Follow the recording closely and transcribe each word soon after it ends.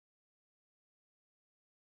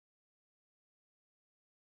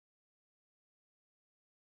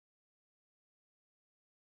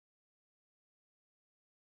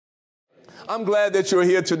I'm glad that you're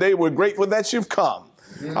here today. We're grateful that you've come.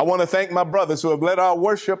 I want to thank my brothers who have led our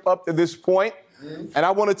worship up to this point. And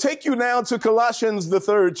I want to take you now to Colossians, the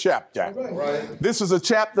 3rd chapter. This is a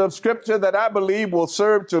chapter of scripture that I believe will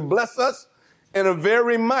serve to bless us in a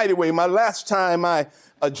very mighty way. My last time I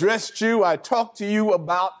addressed you, I talked to you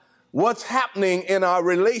about what's happening in our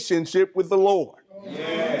relationship with the Lord.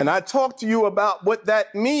 And I talked to you about what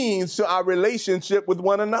that means to our relationship with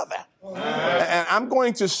one another. And I'm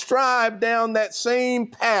going to strive down that same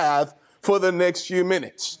path for the next few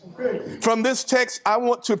minutes. From this text, I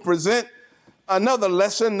want to present another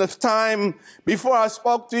lesson. This time before I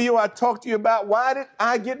spoke to you, I talked to you about why did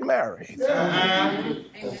I get married?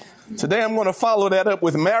 Today I'm going to follow that up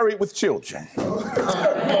with married with children.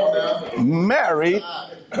 Married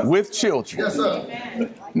with children. Yes, sir.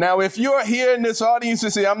 Now, if you're here in this audience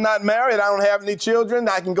and say, I'm not married, I don't have any children,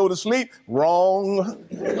 I can go to sleep. Wrong.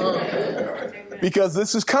 Because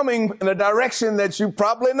this is coming in a direction that you're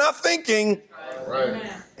probably not thinking. Right.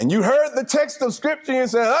 And you heard the text of scripture and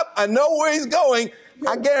said, I know where he's going.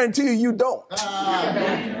 I guarantee you, you don't.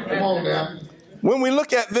 Come on now. When we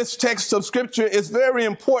look at this text of scripture, it's very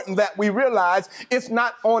important that we realize it's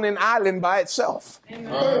not on an island by itself.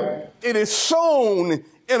 It is sewn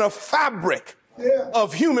in a fabric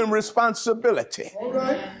of human responsibility.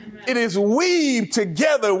 It is weaved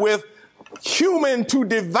together with human to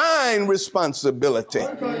divine responsibility.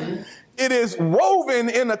 It is woven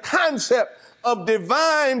in a concept of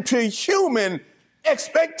divine to human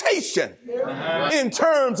expectation in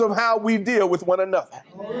terms of how we deal with one another.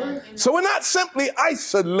 So we're not simply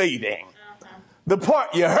isolating the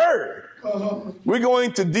part you heard. We're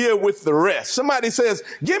going to deal with the rest. Somebody says,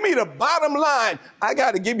 give me the bottom line. I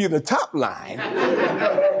got to give you the top line.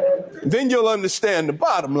 Then you'll understand the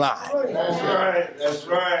bottom line. That's right. That's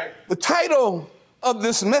right. The title of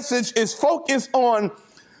this message is focused on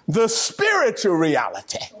the spiritual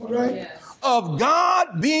reality of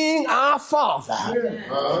God being our Father,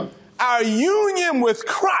 our union with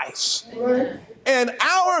Christ, and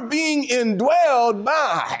our being indwelled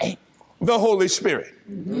by the Holy Spirit.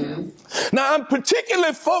 Now, I'm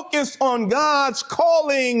particularly focused on God's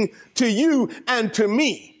calling to you and to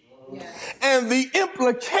me and the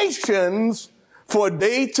implications for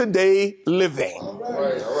day-to-day living.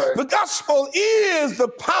 The gospel is the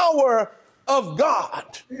power of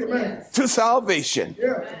God to salvation.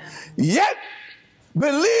 Yet,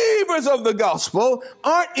 believers of the gospel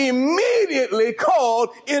aren't immediately called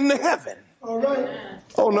into heaven.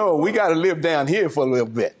 Oh no, we got to live down here for a little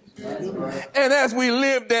bit. And as we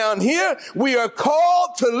live down here, we are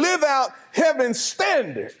called to live out heaven's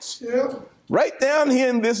standards right down here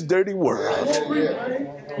in this dirty world.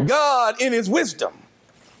 God, in his wisdom,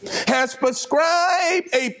 has prescribed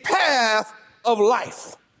a path of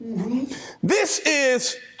life. This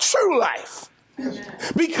is true life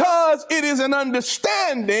because it is an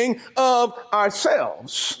understanding of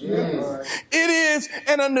ourselves. It is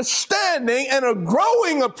an understanding and a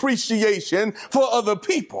growing appreciation for other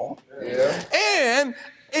people. And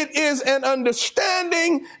it is an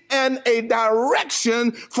understanding and a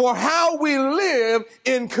direction for how we live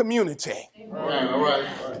in community. All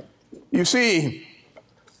right. You see,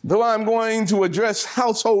 though I'm going to address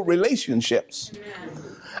household relationships,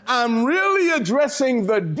 I'm really addressing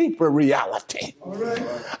the deeper reality.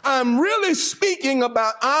 I'm really speaking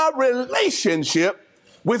about our relationship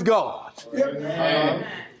with God.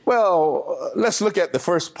 Well, let's look at the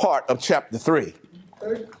first part of chapter 3.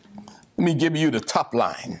 Let me give you the top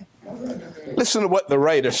line. Listen to what the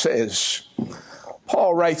writer says.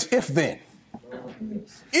 Paul writes, if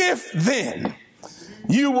then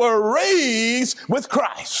you were raised with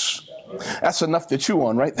Christ. That's enough to chew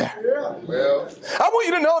on right there. I want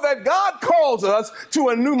you to know that God calls us to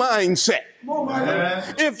a new mindset.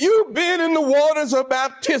 If you've been in the waters of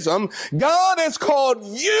baptism, God has called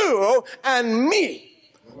you and me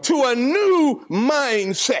to a new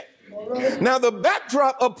mindset. Now, the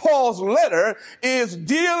backdrop of Paul's letter is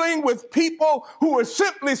dealing with people who are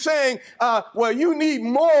simply saying, well, you need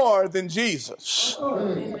more than Jesus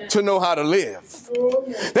to know how to live.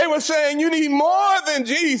 They were saying you need more than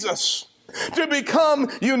Jesus to become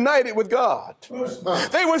united with God.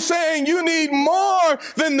 They were saying you need more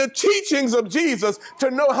than the teachings of Jesus to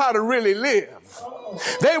know how to really live.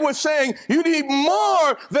 They were saying you need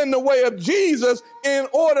more than the way of Jesus in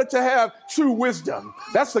order to have true wisdom.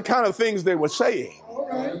 That's the kind of things they were saying.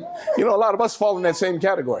 You know, a lot of us fall in that same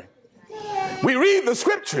category. We read the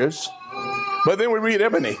scriptures, but then we read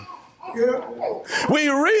ebony. We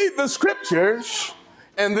read the scriptures,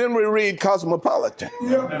 and then we read cosmopolitan.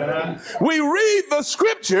 We read the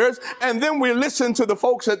scriptures, and then we listen to the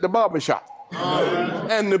folks at the barbershop.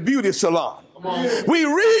 and the beauty salon. We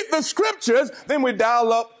read the scriptures, then we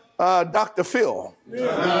dial up Dr. Phil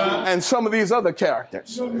and some of these other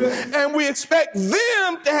characters. And we expect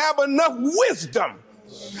them to have enough wisdom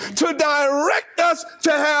to direct us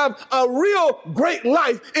to have a real great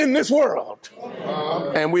life in this world.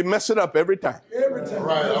 And we mess it up every time.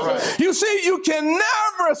 Right. You see, you can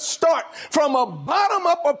never start from a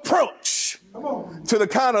bottom-up approach to the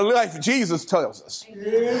kind of life Jesus tells us.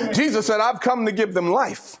 Jesus said, I've come to give them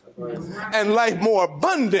life, and life more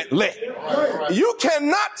abundantly. You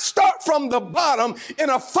cannot start from the bottom in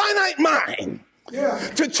a finite mind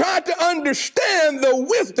to try to understand the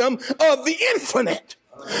wisdom of the infinite,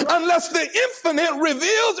 unless the infinite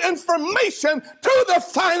reveals information to the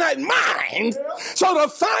finite mind. So the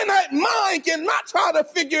finite mind cannot try to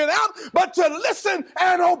figure it out, but to listen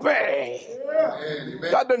and obey.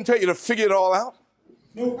 God doesn't tell you to figure it all out.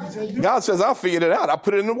 God says, I'll figure it out. I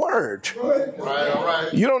put it in the word.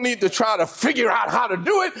 You don't need to try to figure out how to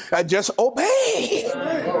do it. Just obey.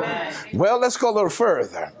 Well, let's go a little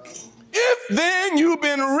further. If then you've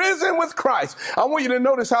been risen with Christ, I want you to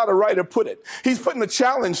notice how the writer put it. He's putting a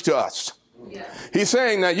challenge to us. He's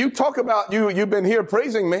saying, now you talk about you've been here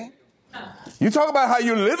praising me. You talk about how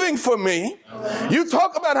you're living for me. You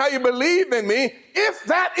talk about how you believe in me. If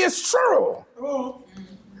that is true,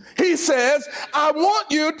 he says, I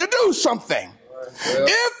want you to do something.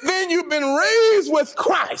 If then you've been raised with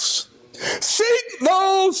Christ, seek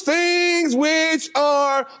those things which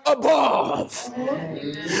are above,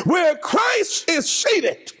 where Christ is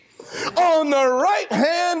seated on the right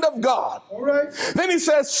hand of God. Then he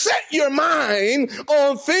says, set your mind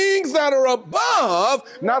on things that are above,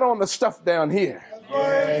 not on the stuff down here.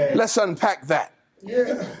 Let's unpack that.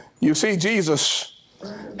 You see, Jesus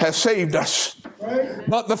has saved us.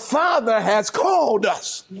 But the Father has called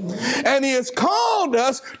us, and he has called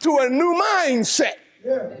us to a new mindset.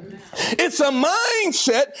 It's a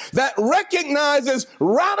mindset that recognizes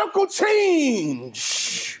radical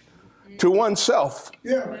change to oneself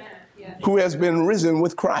who has been risen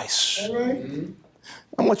with Christ.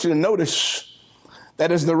 I want you to notice that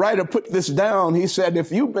as the writer put this down, he said,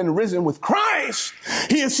 if you've been risen with Christ,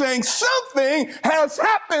 he is saying something has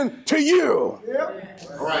happened to you.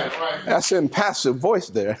 That's in passive voice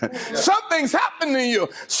there. Something's happened to you.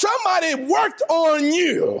 Somebody worked on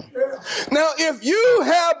you. Now, if you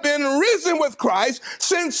have been risen with Christ,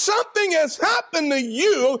 since something has happened to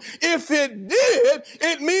you, if it did,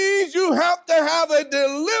 it means you have to have a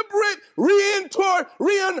deliberate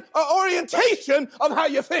reorientation of how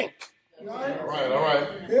you think. All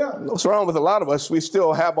right. What's wrong with a lot of us? We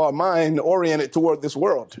still have our mind oriented toward this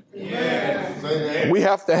world. We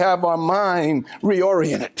have to have our mind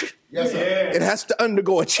reoriented. Yes, sir. It has to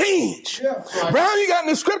undergo a change. Brown, you got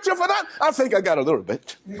any scripture for that? I think I got a little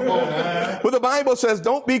bit. But the Bible says,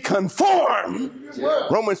 don't be conformed.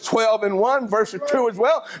 Romans 12:1, verse 2 as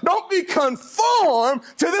well. Don't be conformed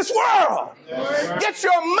to this world. Get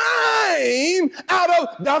your mind out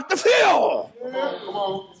of Dr. Phil. Come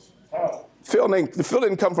on. Phil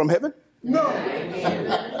didn't come from heaven. No.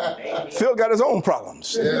 Phil got his own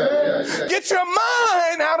problems. Get your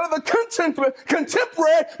mind out of the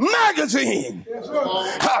contemporary magazine.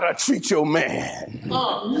 How to treat your man.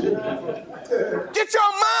 Get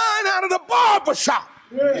your mind out of the barbershop.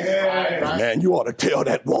 Man, you ought to tell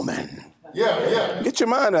that woman. Get your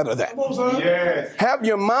mind out of that. Have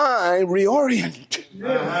your mind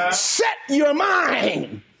reoriented. Set your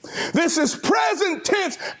mind. This is present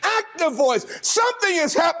tense, active voice. Something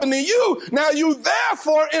has happened to you. Now you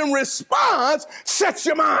therefore, in response, set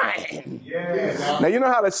your mind. Now you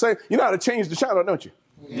know how to change the channel, don't you?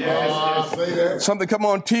 Something come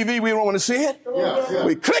on TV, we don't want to see it.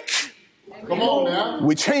 We click. Come on now.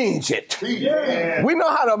 We change it. We know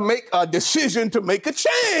how to make a decision to make a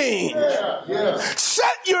change.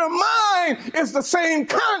 Set your mind is the same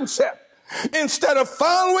concept. Instead of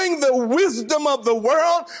following the wisdom of the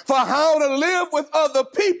world for how to live with other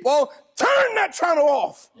people, turn that channel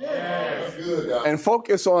off and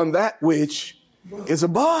focus on that which is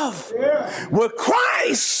above, where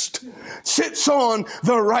Christ sits on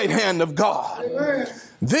the right hand of God.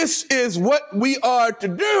 This is what we are to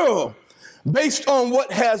do based on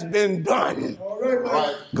what has been done.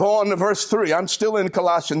 Go on to verse 3. I'm still in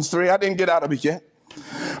Colossians 3. I didn't get out of it yet.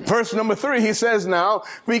 Verse number 3, he says now,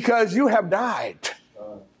 because you have died.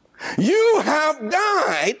 You have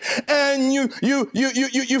died, and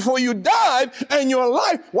for you died, and your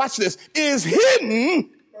life, watch this, is hidden.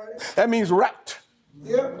 That means wrapped.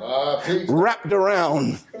 Wrapped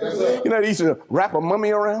around. You know, they used to wrap a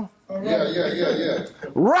mummy around.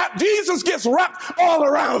 Jesus gets wrapped all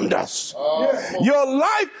around us. Your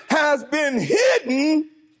life has been hidden,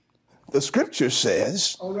 the scripture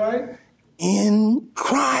says, in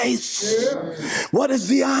Christ. What is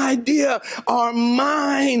the idea? Our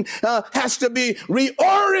mind has to be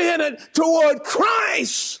reoriented toward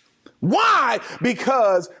Christ. Why?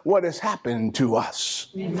 Because what has happened to us.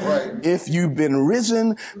 If you've been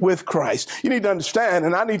risen with Christ, you need to understand,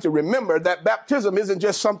 and I need to remember that baptism isn't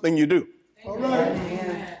just something you do.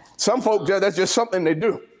 Some folk, that's just something they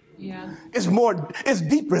do. It's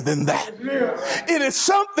deeper than that. It is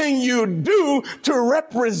something you do to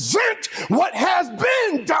represent what has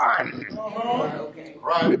been done.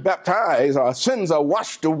 We're baptized, our sins are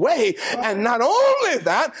washed away. And not only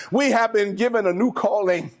that, we have been given a new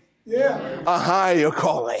calling. A higher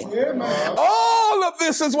calling. All of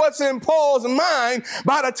this is what's in Paul's mind.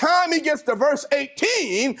 By the time he gets to verse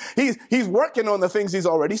 18, he's working on the things he's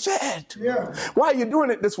already said. Why are you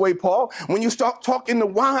doing it this way, Paul? When you start talking to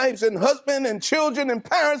wives and husbands and children and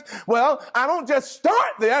parents, well, I don't just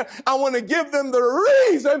start there. I want to give them the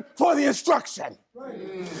reason for the instruction.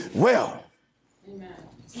 Well,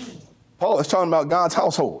 Paul is talking about God's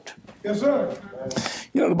household. Yes, sir.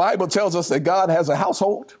 You know, the Bible tells us that God has a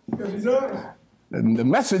household. Yes, he does. And the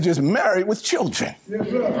message is married with children. Yes,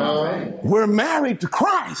 sir. We're married to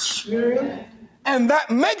Christ. Yeah. And that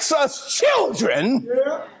makes us children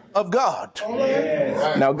of God.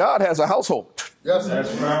 Now, God has a household. Yes,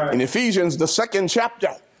 that's right. In Ephesians, the 2nd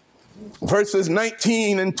chapter, verses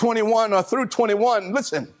 19 and 21 or through 21,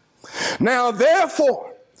 listen. Now, therefore,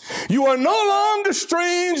 you are no longer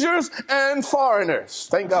strangers and foreigners.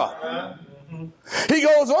 Thank God. He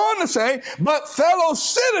goes on to say, but fellow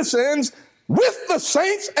citizens with the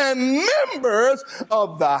saints and members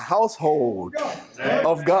of the household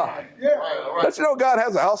of God. Don't you know God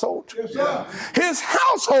has a household? His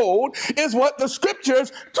household is what the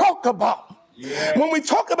scriptures talk about. When we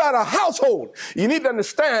talk about a household, you need to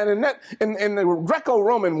understand in the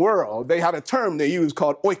Greco-Roman world, they had a term they used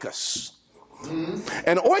called oikos.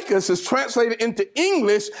 And oikos is translated into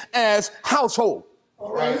English as household.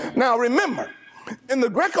 Now remember, in the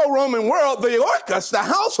Greco-Roman world, the oikos, the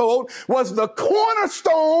household, was the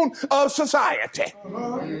cornerstone of society.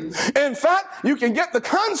 In fact, you can get the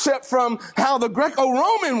concept from how the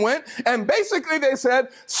Greco-Roman went, and basically they said,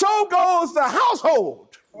 so goes the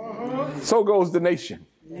household, so goes the nation.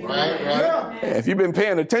 If you've been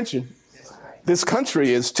paying attention, this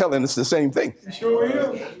country is telling us the same thing.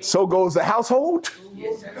 So goes the household,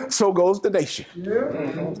 so goes the nation.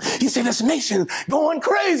 You see, this nation going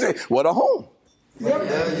crazy. What a home.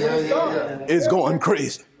 It's going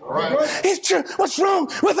crazy. What's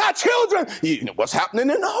wrong with our children? You know, what's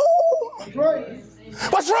happening in the home?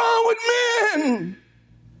 What's wrong with men?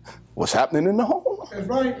 What's happening in the home?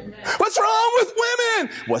 What's wrong with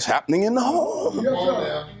women? What's happening in the home?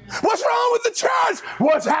 What's wrong with the church?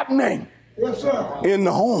 What's happening in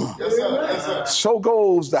the home? So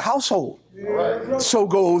goes the household. So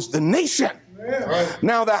goes the nation.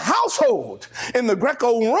 Now, the household in the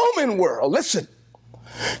Greco-Roman world, listen,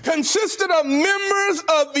 consisted of members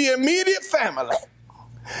of the immediate family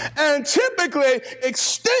and typically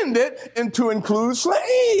extended into include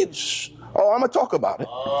slaves. Oh, I'm going to talk about it.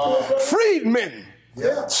 Freedmen,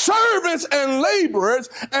 servants and laborers,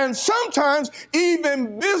 and sometimes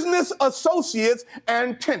even business associates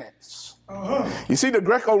and tenants. You see, the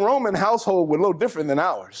Greco-Roman household was a little different than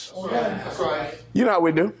ours. That's right. You know how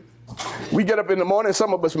we do. We get up in the morning,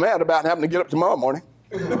 some of us mad about having to get up tomorrow morning.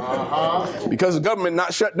 Because the government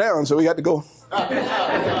not shut down, so we had to go.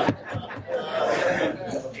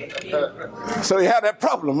 So we have that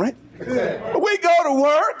problem, right? But we go to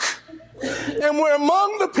work, and we're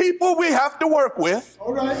among the people we have to work with.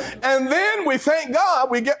 And then we thank God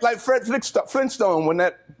we get like Fred Flintstone when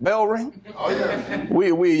that bell ring.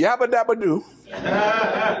 We yabba dabba do.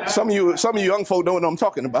 Some of you young folk don't know what I'm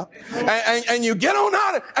talking about. And you get on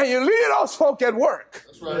out and you leave those folk at work.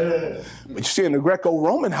 That's right. But you see, in the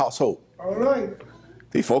Greco-Roman household,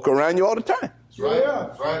 these folk are around you all the time. That's right.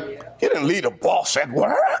 That's right. You didn't leave a boss at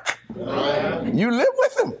work. Right. You live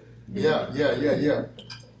with him. Yeah.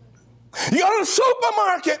 You go to the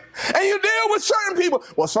supermarket and you deal with certain people.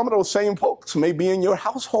 Well, some of those same folks may be in your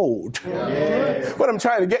household. What I'm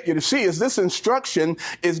trying to get you to see is this instruction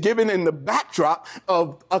is given in the backdrop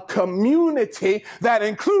of a community that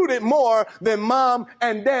included more than mom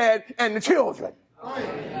and dad and the children.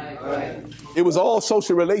 It was all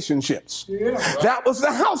social relationships. That was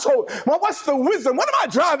the household. Well, what's the wisdom? What am I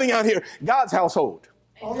driving out here? God's household.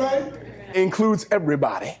 Includes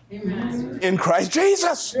everybody in Christ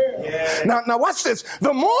Jesus. Now watch this.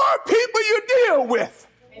 The more people you deal with,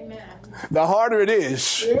 the harder it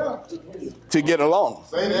is to get along.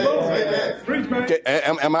 Say that. Preach, man. Okay,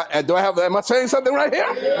 am I saying something right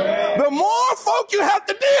here? The more folk you have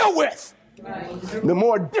to deal with, the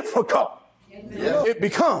more difficult it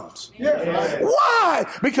becomes. Why?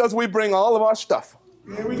 Because we bring all of our stuff.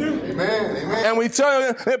 Yeah, we do. Amen. Amen. And we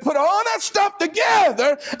put all that stuff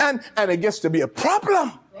together, and it gets to be a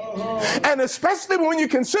problem. And especially when you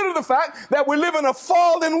consider the fact that we live in a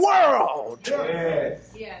fallen world.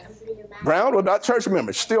 Brown, without church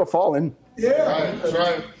members, still falling. That's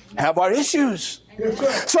right. Have our issues. Yes,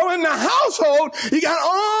 sir. So in the household, you got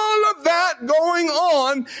all of that going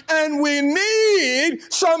on, and we need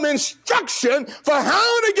some instruction for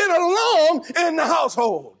how to get along in the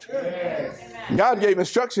household. God gave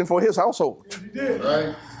instruction for his household.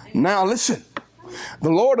 Right. Now listen,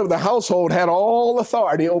 the Lord of the household had all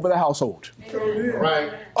authority over the household.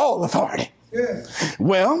 Right. All authority. Yeah.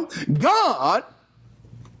 Well, God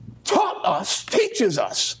teaches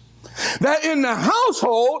us that in the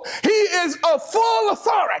household, he is a full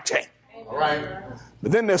authority. All right.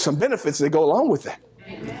 But then there's some benefits that go along with that.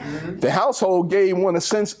 The household gave one a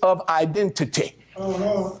sense of identity.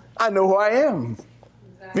 I know who I am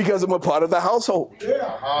because I'm a part of the household. You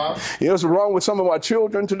know what's wrong with some of our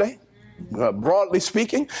children today? Broadly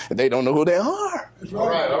speaking, they don't know who they are. All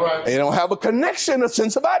right. They don't have a connection, a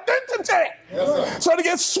sense of identity. Yes, sir. So they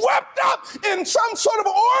get swept up in some sort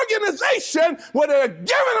of organization where they're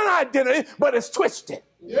given an identity, but it's twisted.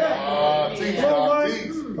 Teach,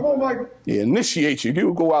 Come on, Michael. He initiates you.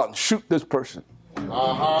 You go out and shoot this person.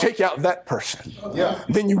 Take out that person. Yeah.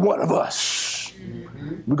 Then you one of us.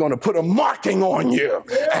 We're going to put a marking on you,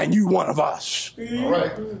 and you one of us. All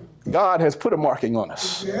right. God has put a marking on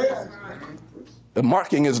us. The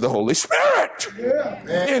marking is the Holy Spirit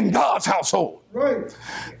in God's household. Right.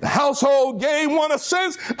 The household gave one a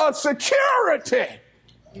sense of security.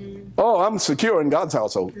 Oh, I'm secure in God's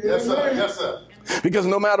household. Yes, sir. Yes, sir. Because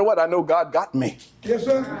no matter what, I know God got me. Yes,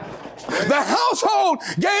 sir. The household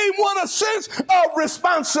gave one a sense of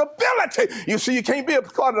responsibility. You see, you can't be a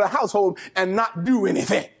part of the household and not do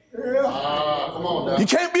anything. Yeah. Come on now. You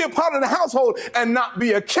can't be a part of the household and not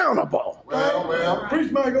be accountable. Well.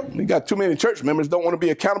 Preach, Michael. We got too many church members don't want to be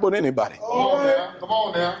accountable to anybody. Come on now. Come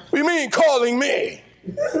on now. What do you mean calling me?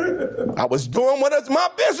 I was doing what is my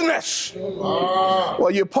business.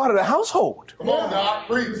 Well, you're part of the household. Come on now.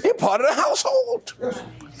 Preach. You're part of the household.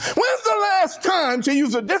 When's the last time, to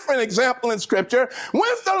use a different example in scripture,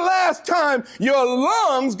 when's the last time your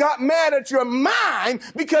lungs got mad at your mind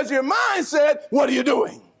because your mind said, what are you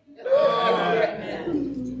doing?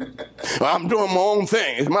 Well, I'm doing my own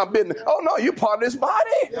thing. It's my business. Oh, no, you're part of this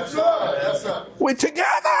body. Yes, sir. Yes, sir. We're together.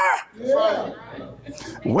 That's right.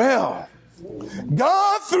 Well,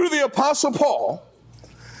 God, through the Apostle Paul,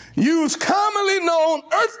 used commonly known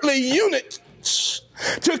earthly units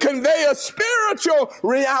to convey a spiritual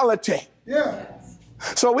reality. Yeah.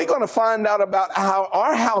 So we're going to find out about how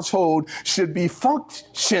our household should be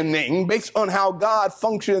functioning based on how God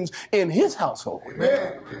functions in his household.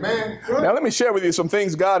 Amen. Amen. Now, let me share with you some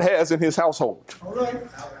things God has in his household. All right.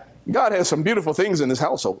 God has some beautiful things in his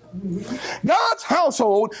household. God's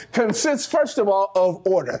household consists, first of all, of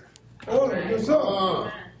order. Order. Yes,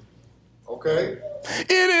 sir. Okay.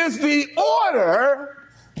 It is the order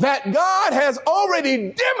that God has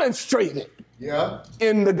already demonstrated Yeah.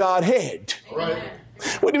 in the Godhead. All right.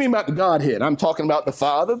 What do you mean about the Godhead? I'm talking about the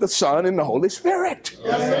Father, the Son, and the Holy Spirit.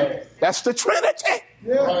 Yes, sir. That's the Trinity.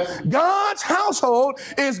 Right. God's household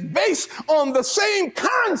is based on the same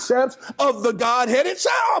concepts of the Godhead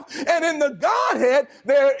itself. And in the Godhead,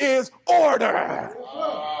 there is order.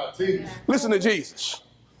 Teach. Listen to Jesus.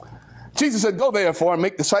 Jesus said, go therefore and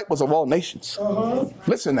make disciples of all nations.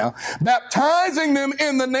 Listen now. Baptizing them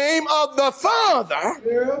in the name of the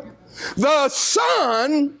Father, the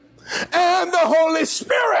Son, and the Holy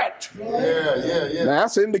Spirit. Yeah. Now,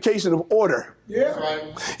 that's an indication of order. Yeah. Right.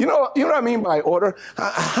 You know what I mean by order?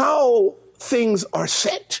 How things are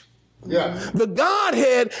set. Yeah. The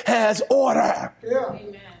Godhead has order. Yeah.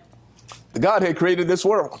 The Godhead created this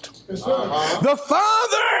world. Yes, sir. The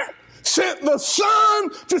Father sent the Son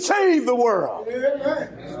to save the world.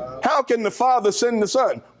 Amen. How can the Father send the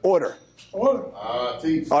Son? Order. Order.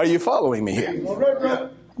 Teach. Are you following me here? All right,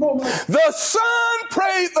 brother. Come on, Mike. The Son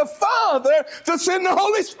prayed the Father to send the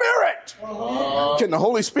Holy Spirit. Can the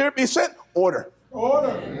Holy Spirit be sent? Order.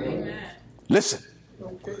 Order. Listen.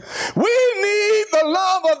 We need the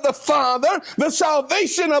love of the Father, the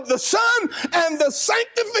salvation of the Son, and the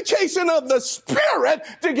sanctification of the Spirit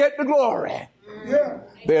to get the glory. Yeah.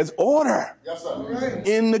 There's order Yes, sir.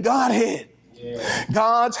 in the Godhead.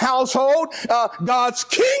 God's household, God's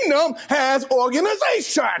kingdom has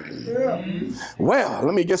organization. Well,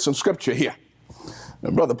 let me get some scripture here.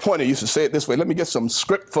 Brother Pointer used to say it this way. Let me get some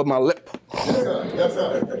script for my lip. Yes,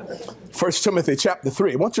 sir. 1 Timothy chapter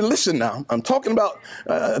 3. I want you to listen now. I'm talking about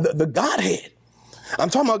the Godhead. I'm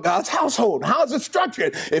talking about God's household. How is it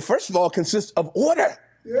structured? It first of all consists of order.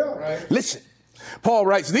 Yeah. Right. Listen. Paul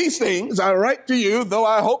writes, these things I write to you, though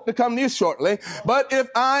I hope to come to you shortly. But if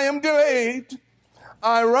I am delayed,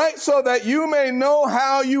 I write so that you may know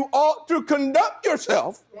how you ought to conduct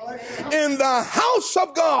yourself in the house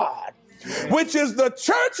of God, which is the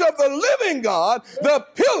church of the living God, the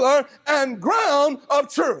pillar and ground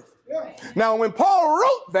of truth. Now, when Paul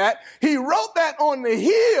wrote that, he wrote that on the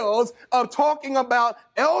heels of talking about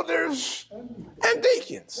elders and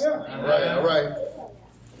deacons. All right.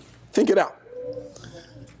 Think it out.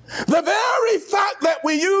 The very fact that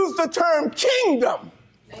we use the term kingdom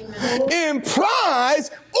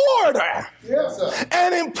implies order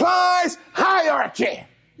and implies hierarchy.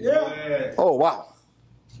 Yeah. Oh, wow.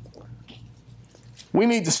 We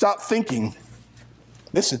need to stop thinking.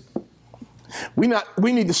 Listen, we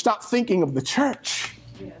need to stop thinking of the church.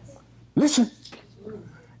 Listen,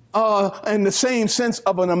 in the same sense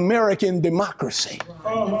of an American democracy.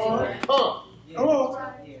 Come on.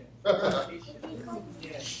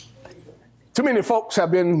 Too many folks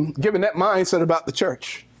have been given that mindset about the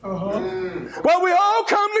church. Well, we all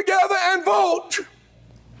come together and vote.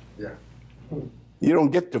 Yeah. You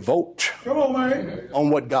don't get to vote Come on, man.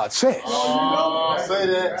 on what God says. Say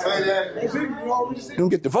that. That's it. You already You said. don't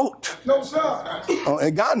get to vote. No, sir.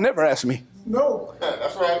 And God never asked me No.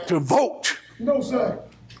 That's right. to vote No, sir.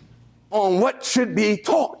 on what should be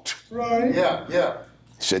taught. Right. Yeah.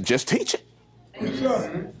 He said, just teach it. Yes,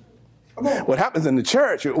 sir. Come on. What happens in the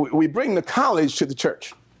church, we bring the college to the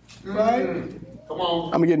church. Right. Come on.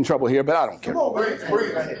 I'm going to get in trouble here, but I don't care. Come on, man.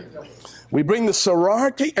 Preach. We bring the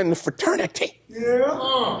sorority and the fraternity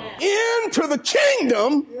Yeah. into the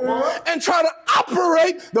kingdom and try to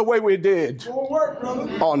operate the way we did Won't work, brother.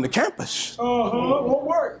 on the campus. Won't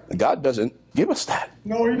work. God doesn't give us that.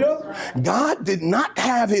 No, he doesn't. God did not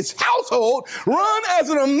have his household run as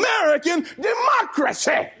an American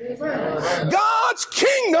democracy. God's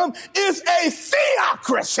kingdom is a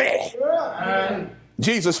theocracy. Yeah.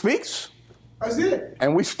 Jesus speaks That's it.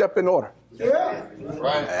 and we step in order. Yeah.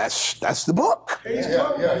 Right. That's the book.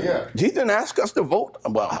 Yeah. Jesus didn't ask us to vote.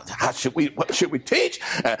 Well, what should we teach?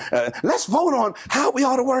 Let's vote on how we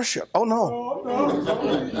ought to worship. Oh, no.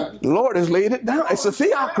 No. The Lord has laid it down. It's a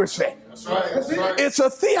theocracy. That's right. It's a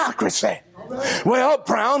theocracy. Well,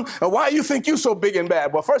 Brown, why you think you're so big and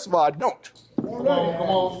bad? Well, first of all, I don't. Come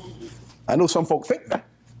on. I know some folk think that.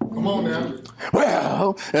 Come on now.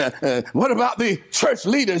 Well, what about the church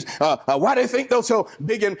leaders? Why they think they're so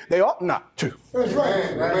big and they ought not to? That's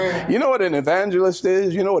right. Man. You know what an evangelist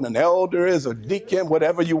is? You know what an elder is, a deacon,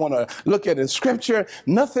 whatever you want to look at in scripture?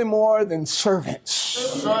 Nothing more than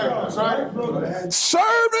servants. That's right.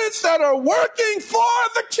 Servants that are working for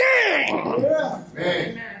the king. Yeah.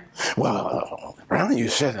 Man. Well, Brown, you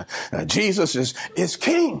said Jesus is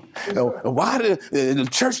king. Why did the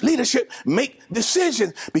church leadership make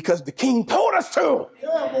decisions? Because the king told us to.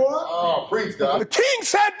 Yeah, boy. Oh, preach, The God. king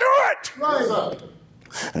said do it. Right.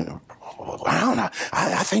 Brown,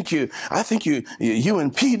 I think you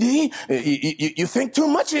and PD, you think too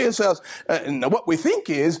much of yourselves. What we think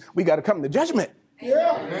is we got to come to judgment.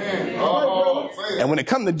 Yeah. Man. Oh, say that. And when it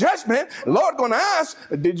comes to judgment, the Lord going to ask,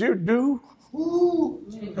 did you do? Ooh.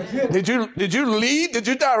 That's it. Did you lead? Did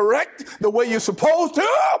you direct the way you're supposed to?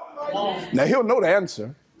 Now he'll know the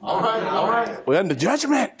answer. All right. We're under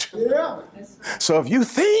judgment. Yeah. So if you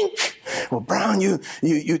think, well, Brown, you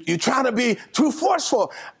try to be too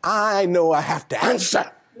forceful, I know I have to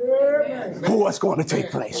answer Yeah, man. what's going to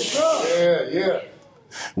take place. Yeah.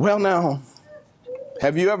 Well, now,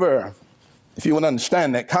 have you ever, if you want to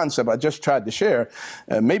understand that concept I just tried to share,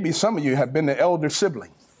 maybe some of you have been the elder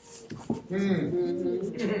sibling.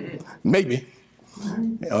 Maybe.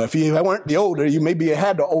 If you weren't the older, you maybe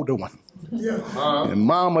had the older one. Yeah. And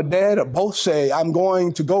mom or dad or both say, I'm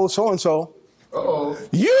going to go so-and-so. Uh-oh.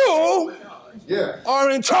 You Yeah. are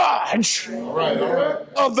in charge All right.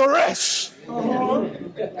 of the rest.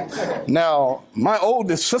 Now, my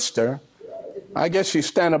oldest sister, I guess she's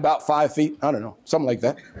standing about 5 feet. I don't know, something like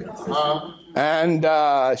that.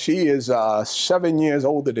 And she is 7 years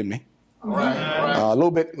older than me. A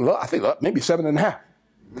little bit, I think maybe 7.5.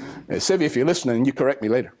 Sylvia, if you're listening, you correct me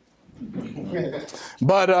later.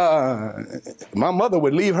 But my mother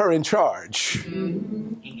would leave her in charge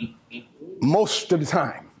most of the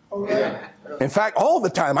time. In fact, all the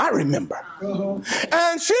time I remember.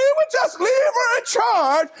 And she would just leave her in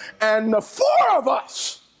charge, and the four of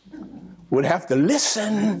us would have to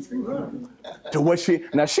listen to what she,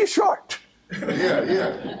 now she's short.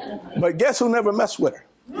 Yeah. But guess who never messed with her?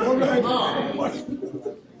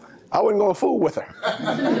 I wasn't going to fool with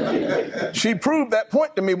her. She proved that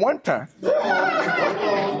point to me one time.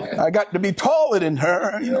 I got to be taller than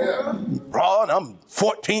her, you know, broad. I'm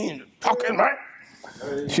 14, talking right.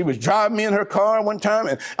 She was driving me in her car one time,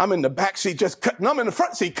 and I'm in the back seat just cutting. I'm in the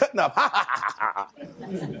front seat cutting up.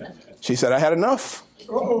 She said, I had enough.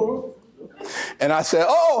 And I said,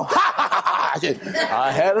 oh,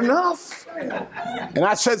 I had enough. And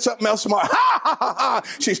I said something else smart.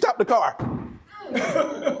 She stopped the car.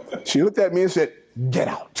 She looked at me and said, get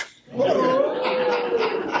out.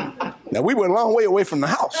 Now, we were a long way away from the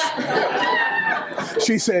house.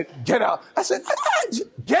 She said, get out. I said,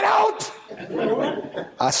 get out.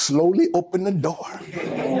 I slowly opened the door,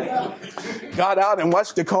 got out and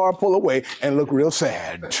watched the car pull away and looked real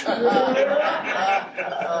sad.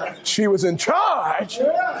 She was in charge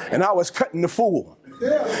and I was cutting the fool.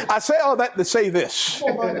 I say all that to say this.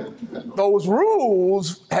 Those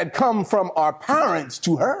rules had come from our parents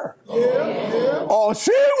to her. All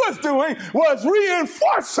she was doing was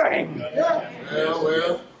reinforcing.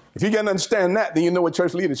 If you can understand that, then you know what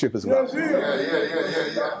church leadership is about.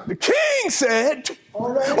 The king said,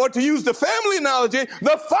 or to use the family analogy,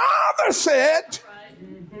 the father said,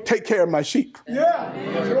 take care of my sheep.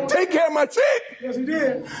 Take care of my sheep. Yes, he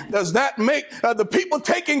did. Does that make the people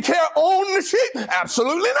taking care own the sheep?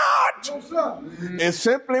 Absolutely not. No, sir. It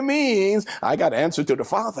simply means I got to answer to the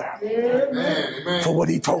Father for what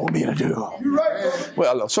he told me to do. You're right, brother.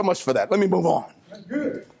 Well, so much for that. Let me move on. That's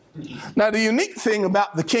good. Now, the unique thing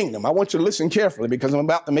about the kingdom, I want you to listen carefully because I'm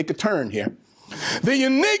about to make a turn here. The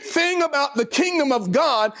unique thing about the kingdom of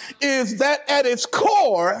God is that at its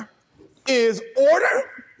core is order,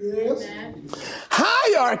 Yes.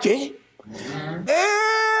 hierarchy, and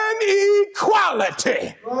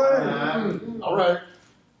equality. Right. All right.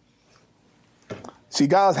 See,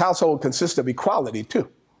 God's household consists of equality too.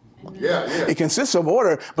 Yeah. It consists of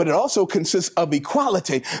order, but it also consists of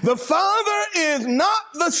equality. The Father is not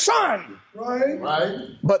the Son, Right.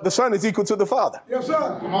 but the Son is equal to the Father. Yes,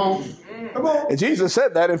 sir. Come on. Come on. And Jesus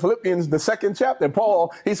said that in Philippians, the 2nd chapter.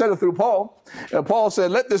 Paul, he said it through Paul. Paul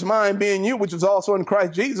said, let this mind be in you, which is also in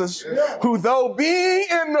Christ Jesus, who though being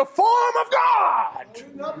in the form of God,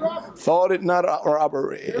 Not robbery. thought it not a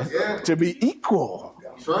robbery to be equal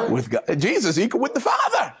with God. Jesus equal with the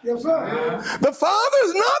Father. Yes, sir. The Father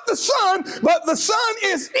is not the Son, but the Son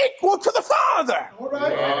is equal to the Father. All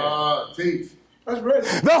right. Teach. That's ready.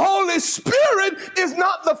 The Holy Spirit is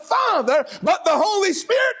not the Father, but the Holy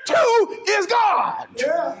Spirit too is God.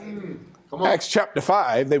 Yeah. Come on. Acts chapter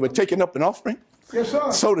 5, they were taking up an offering, Yes,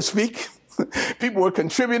 sir. so to speak. People were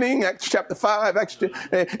contributing. Acts chapter 5,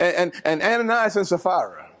 and Ananias and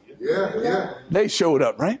Sapphira, Yeah. they showed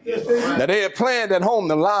up, right? Yes, they did. Now, they had planned at home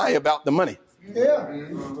to lie about the money.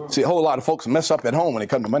 Yeah. See, a whole lot of folks mess up at home when they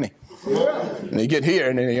come to money. Yeah. And they get here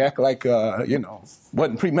and then they act like,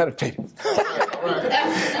 wasn't premeditated.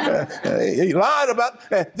 He lied about,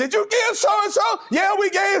 did you give so-and-so? Yeah, we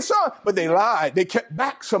gave so. But they lied. They kept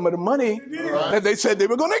back some of the money that they said they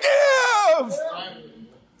were going to give.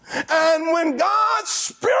 And when God's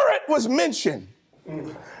Spirit was mentioned,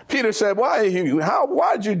 Peter said,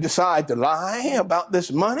 why'd you decide to lie about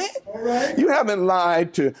this money? Right. You haven't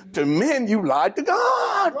lied to men, you lied to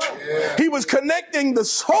God. Yeah. He was connecting the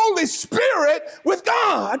Holy Spirit with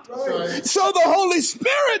God. Right. So the Holy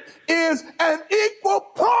Spirit is an equal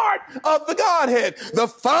part of the Godhead. The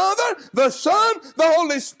Father, the Son, the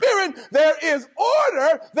Holy Spirit. There is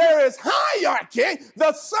order. There is hierarchy.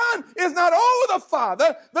 The Son is not over the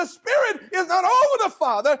Father. The Spirit is not over the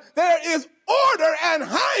Father. There is order and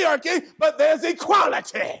hierarchy, but there's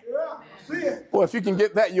equality. Yeah. See it. Boy, if you can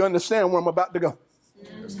get that, you understand where I'm about to go.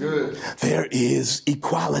 That's good. There is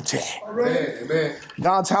equality. All right. Amen.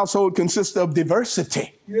 God's household consists of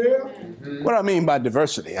diversity. Yeah. What do I mean by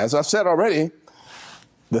diversity? As I said already,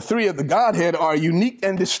 the three of the Godhead are unique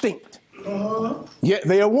and distinct, yet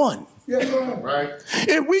they are one. Yes, sir. Right.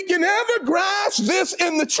 If we can ever grasp this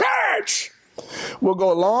in the church, we'll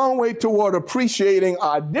go a long way toward appreciating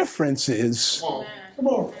our differences Come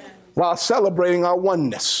on. while celebrating our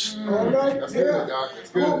oneness. All right. That's Yeah. good, Doc. That's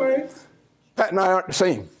Come on, good. man. Pat and I aren't the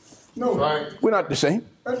same. No. Right. We're not the same.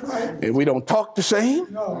 That's right. And we don't talk the same.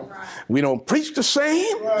 No. We don't preach the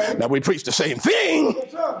same. Right. Now, we preach the same thing.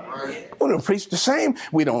 Yes, sir. We don't preach the same.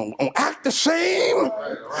 We don't act the same.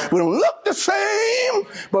 We don't look the same.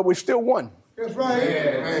 But we're still one. That's right.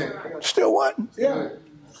 Amen. Still one. Yeah.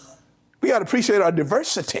 We got to appreciate our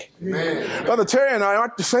diversity. Amen. Brother Terry and I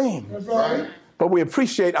aren't the same, That's right. but we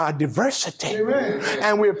appreciate our diversity. Amen.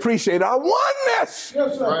 And we appreciate our oneness.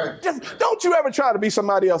 Yes, sir. Right. Don't you ever try to be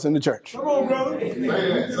somebody else in the church. Come on, brother. Say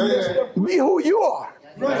that. Say that. Be who you are,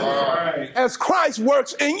 Right. as Christ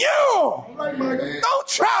works in you. All right, Michael. Don't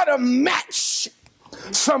try to match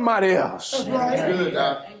somebody else. That's right. Good,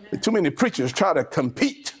 Doc. Too many preachers try to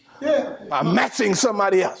compete Yeah. by matching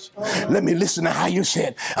somebody else. Let me listen to how you say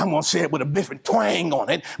it. I'm going to say it with a different twang on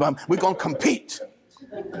it. We're going to compete.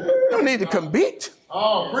 You don't need to compete.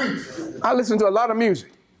 Oh, preach. I listen to a lot of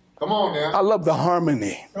music. Come on now. I love the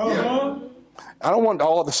harmony. Uh-huh. I don't want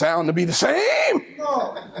all the sound to be the same.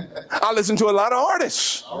 No. I listen to a lot of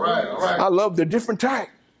artists. All right. All right. I love the different type.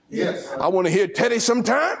 Yes. I want to hear Teddy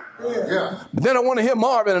sometime, Yeah. but then I want to hear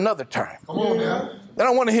Marvin another time. Come on now. Then I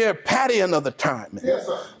want to hear Patty another time. Yes,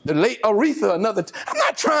 sir. The late Aretha another time. I'm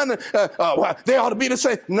not trying to, well, they ought to be the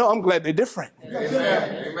same. No, I'm glad they're different.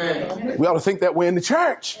 Amen. Amen. We ought to think that way in the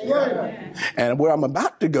church. Right. And where I'm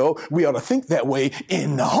about to go, we ought to think that way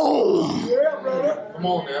in the home. Yeah, brother. Come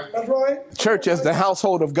on now. That's right. Church as the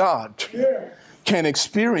household of God Yeah. can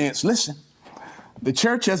experience, listen, the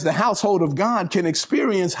church as the household of God can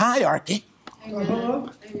experience hierarchy, Uh-huh.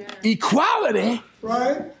 equality,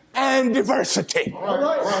 Right. and diversity. All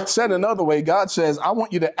right. Said another way, God says, I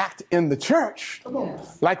want you to act in the church Come on.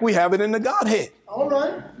 like we have it in the Godhead. All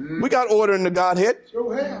right. We got order in the Godhead.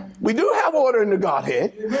 Go ahead. We do have order in the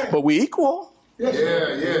Godhead, but we equal. Yes,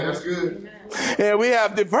 sir. Yeah. Yeah. That's good. And we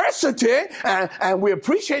have diversity, and we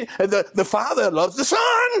appreciate the Father loves the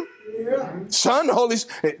Son. Yeah. Son, Holy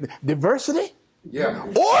Spirit. Diversity, Yeah.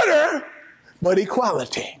 order, but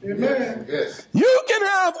equality. Amen. Yes. You can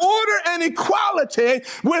have order and equality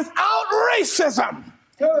without racism,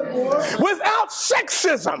 Tell it, boy. without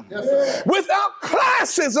sexism, Yes, sir. without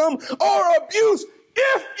classism or abuse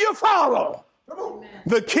if you follow Come on.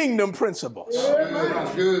 the kingdom principles. Good.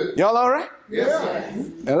 That's good. Y'all all right? Yes, sir.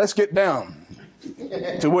 Now let's get down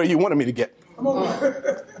to where you wanted me to get. Come on.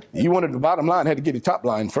 You wanted the bottom line, had to get the top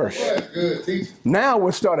line first. That's good. Teach. Now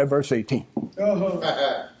we'll start at verse 18.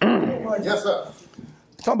 Uh-huh. Yes, sir.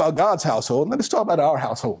 Talk about God's household. Let's talk about our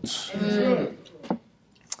households.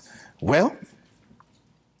 Well,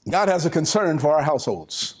 God has a concern for our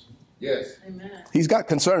households. Yes. He's got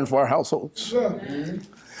concern for our households. Sure.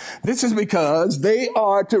 This is because they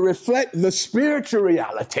are to reflect the spiritual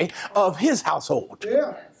reality of his household.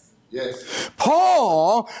 Yeah. Yes.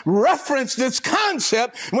 Paul referenced this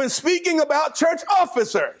concept when speaking about church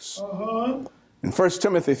officers. Uh-huh. In 1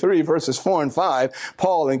 Timothy 3, verses 4 and 5,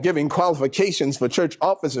 Paul, in giving qualifications for church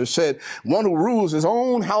officers, said, one who rules his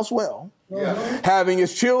own house well, having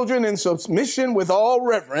his children in submission with all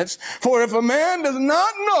reverence. For if a man does not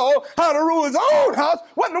know how to rule his own house,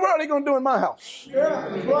 what in the world are they going to do in my house? Yeah,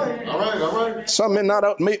 that's right. All right. All right.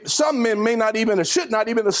 Some men may not even or should not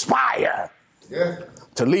even aspire Yeah.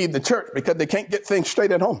 to lead the church because they can't get things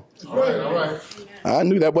straight at home. All right. All right. I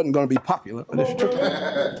knew that wasn't going to be popular, but it's true.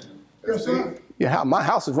 Yes, sir. Yeah, my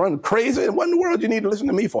house is running crazy. What in the world do you need to listen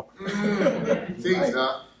to me for? Teach,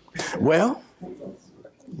 Doc. Well,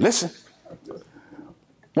 listen.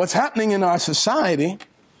 What's happening in our society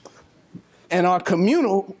and our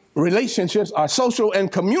communal relationships, our social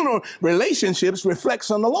and communal relationships reflects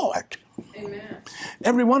on the Lord. Amen.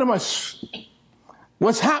 Every one of us.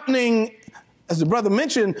 What's happening, as the brother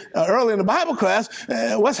mentioned earlier in the Bible class,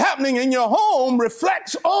 what's happening in your home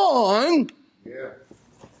reflects on Yeah.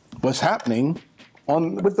 what's happening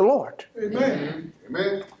with the Lord. Amen.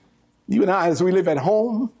 Amen. You and I, as we live at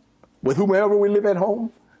home, with whomever we live at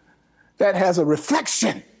home, that has a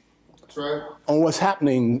reflection That's right. on what's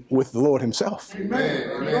happening with the Lord himself. Amen.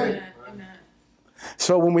 Amen. Amen.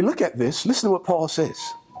 So when we look at this, listen to what Paul says.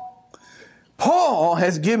 Paul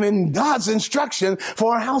has given God's instruction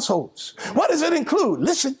for our households. What does it include?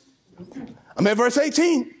 Listen. I'm at verse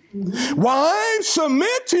 18. Wives,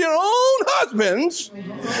 submit to your own husbands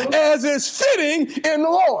as is fitting in the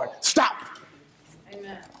Lord. Stop.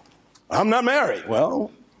 Amen. I'm not married.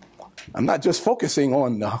 Well, I'm not just focusing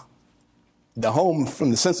on the home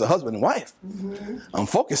from the sense of husband and wife. I'm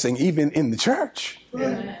focusing even in the church.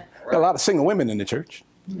 Amen. There are a lot of single women in the church.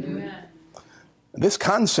 Amen. This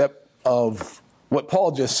concept of what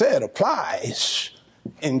Paul just said applies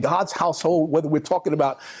in God's household, whether we're talking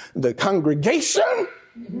about the congregation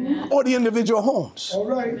or the individual homes. All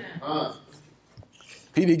right.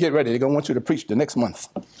 PD, get ready. They're going to want you to preach the next month.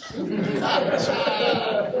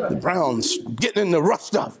 The Browns getting in the rough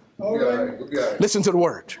stuff. All right. Listen to the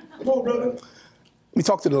word. Come on, brother. Let me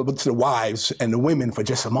talk to the wives and the women for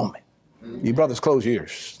just a moment. You brothers, close your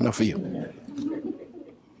ears. Enough for you.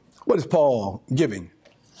 What is Paul giving?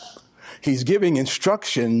 He's giving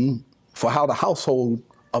instruction for how the household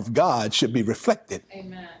of God should be reflected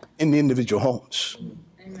Amen. in the individual homes.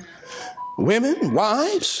 Amen. Women,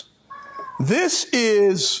 wives, this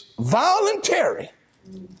is voluntary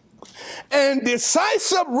and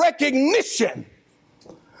decisive recognition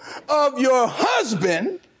of your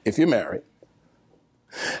husband, if you're married,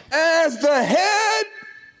 as the head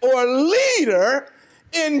or leader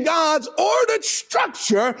in God's ordered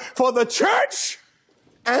structure for the church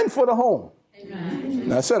and for the home. Amen.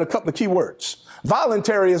 Now, I said a couple of key words.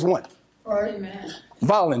 Voluntary is one. All right. Amen.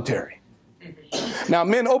 Voluntary. Now,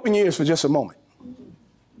 men, open your ears for just a moment.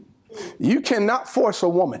 You cannot force a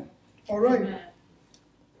woman. All right. Amen.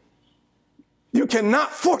 You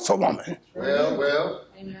cannot force a woman Well.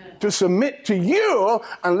 Amen. to submit to you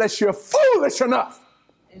unless you're foolish enough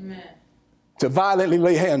Amen. to violently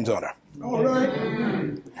lay hands on her. All right.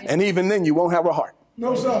 And even then, you won't have a heart.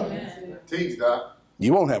 No, sir. Teach, Doc.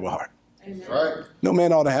 You won't have a heart. Amen. Right? No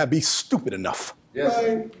man ought to be stupid enough Yes.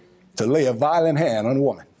 sir. Right. to lay a violent hand on a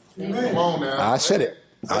woman. Come Amen. on now. I said it.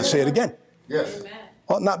 I'll say it again. Yes. Amen.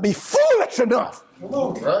 Ought not be foolish enough Come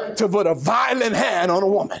on. Right? to put a violent hand on a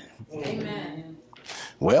woman. Amen.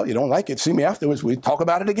 Well, you don't like it. See me afterwards. We talk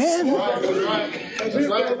about it again. Right. That's right. That's That's it,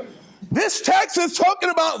 right. brother. This text is talking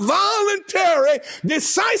about voluntary,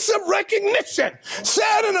 decisive recognition.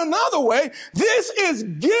 Said in another way, this is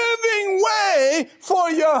giving way for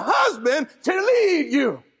your husband to lead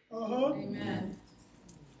you. Uh-huh. Amen.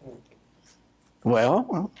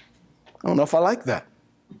 Well, I don't know if I like that.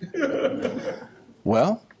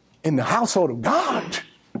 Well, in the household of God,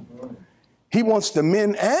 he wants the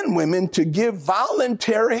men and women to give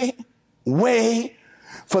voluntary way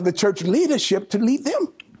for the church leadership to lead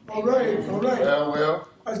them. All right. All right. Well.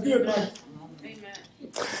 That's good, Mike. Amen.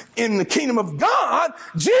 In the kingdom of God,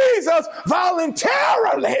 Jesus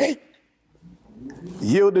voluntarily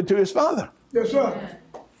yielded to his Father. Yes, sir.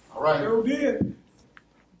 All right. Sure did.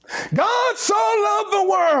 God so loved the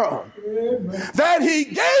world Amen. that he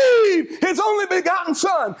gave his only begotten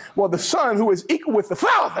Son. Well, the Son, who is equal with the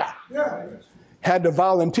Father, Yeah. had to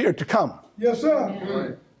volunteer to come. Yes, sir. All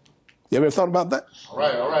right. You ever thought about that? All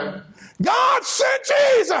right. All right. God sent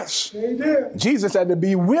Jesus. Yeah, he did. Jesus had to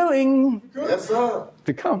be willing Yes, sir.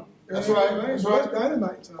 to come. That's right. That's right.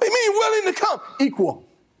 Dynamite, son. What do you mean willing to come? Equal.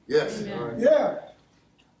 Yes. All right. Yeah.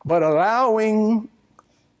 But allowing,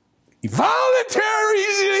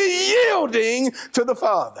 voluntarily yielding to the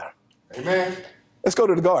Father. Amen. Let's go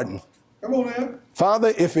to the garden. Come on now.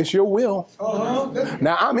 Father, if it's your will. Uh-huh.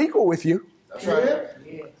 Now, I'm equal with you, That's right.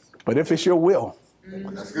 but if it's your will,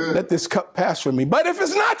 That's good. let this cup pass from me. But if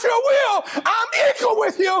it's not your will, I'm equal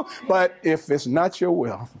with you. But if it's not your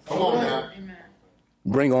will, Come on now. Amen.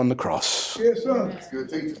 bring on the cross. Yes, sir. That's good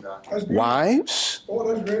teaching, Doc. That's good. Wives,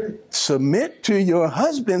 Oh, that's ready. submit to your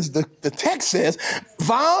husbands, the text says,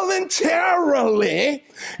 voluntarily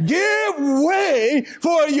give way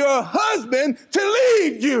for your husband to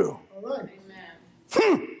lead you. All right.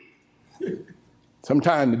 Amen.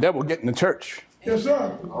 Sometimes the devil get in the church. Yes,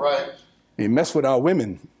 sir. All right. He mess with our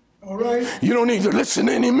women. All right. You don't need to listen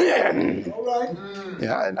to any men. All right.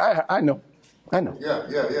 Yeah, I know.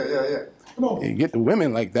 Yeah. Come on. You get the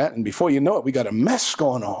women like that, and before you know it, we got a mess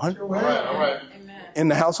going on Go All right. ahead. All right. Amen. in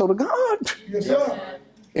the household of God. Yes, sir.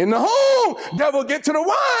 In the home, devil get to the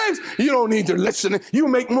wives. You don't need to listen. You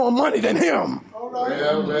make more money than him. All right.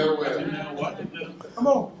 Well. Come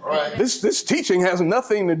on. All right. This teaching has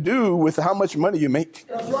nothing to do with how much money you make,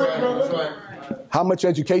 That's right, That's brother. right. how much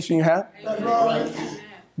education you have. That's right.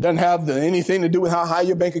 Doesn't have anything to do with how high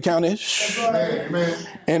your bank account is. That's right. Amen.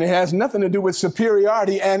 And it has nothing to do with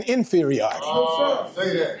superiority and inferiority.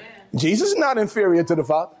 Say that. Jesus is not inferior to the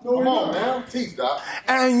Father. No, Come he on don't. now. Teach, Doc.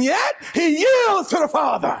 And yet, he yields to the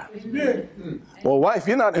Father. He did. Well, wife,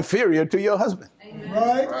 you're not inferior to your husband.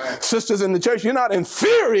 Right. Right. Sisters in the church, you're not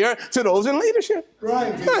inferior to those in leadership.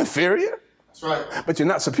 Right. You're not inferior, That's right. but you're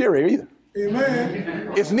not superior either.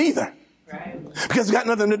 Amen. It's neither. Because it's got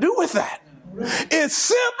nothing to do with that. It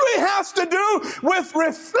simply has to do with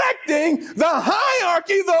reflecting the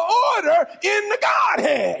hierarchy, the order in the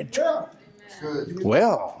Godhead. Yeah. That's good.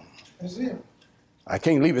 Well, That's it. I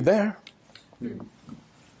can't leave it there.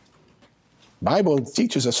 Bible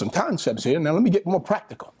teaches us some concepts here. Now let me get more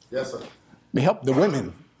practical. Yes, sir. Let me help the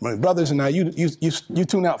women, my brothers, and now you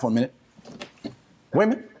tune out for a minute.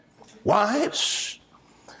 Women, wives,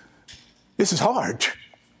 this is hard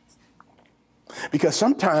because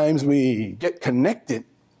sometimes we get connected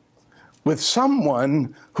with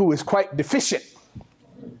someone who is quite deficient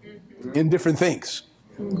in different things.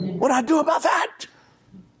 What do I do about that?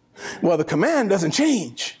 Well, the command doesn't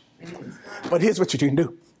change, but here's what you can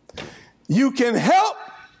do. You can help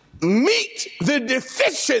meet the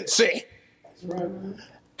deficiency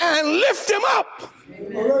and lift him up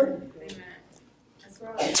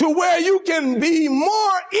to where you can be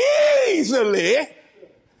more easily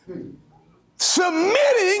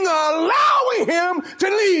submitting or allowing him to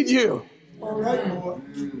lead you. All right, Lord.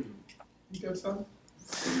 You got something?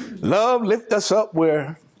 Love lift us up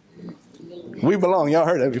where we belong. Y'all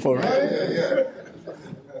heard that before, right? Yeah.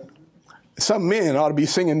 Some men ought to be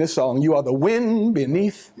singing this song. You are the wind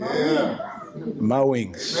beneath my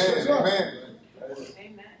wings. Amen.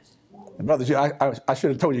 Brothers, I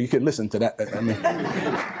should have told you could listen to that. I mean,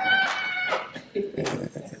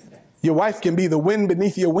 your wife can be the wind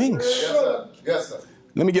beneath your wings. Yes, sir. Yes, sir.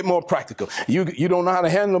 Let me get more practical. You don't know how to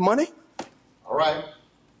handle money, All right.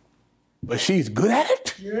 but she's good at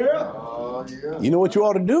it. Yeah. Yeah. You know what you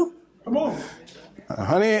ought to do? Come on.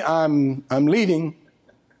 Honey, I'm leading,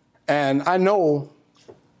 and I know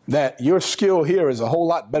that your skill here is a whole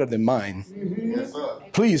lot better than mine. Yes, sir.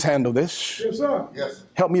 Please handle this. Yes, sir. Yes, sir.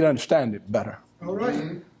 Help me to understand it better. All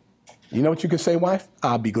right. You know what you can say, wife?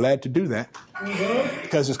 I'll be glad to do that.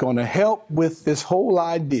 Because it's going to help with this whole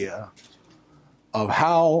idea of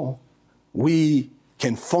how we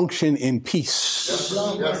can function in peace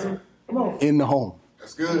Yes, sir. Come on. in the home.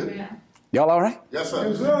 That's good. Y'all all right? Yes, Yes,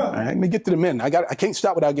 sir. sir. All right, let me get to the men. I can't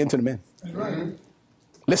stop without getting to the men. That's right.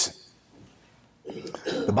 Listen.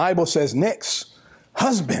 The Bible says next,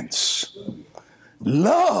 husbands,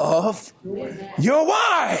 love your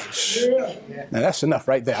wives. Yeah. Now that's enough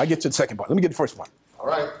right there. I'll get to the second part. Let me get the first part. All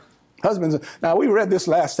right. Husbands, now we read this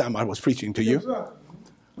last time I was preaching to you. Yes, sir.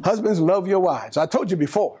 Husbands, love your wives. I told you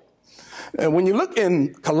before. And when you look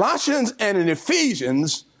in Colossians and in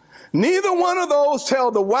Ephesians, neither one of those tell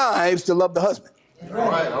the wives to love the husband. All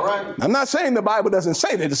right. All right. I'm not saying the Bible doesn't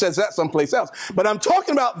say that. It says that someplace else. But I'm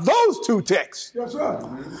talking about those two texts. Yes, sir.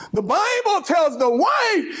 The Bible tells the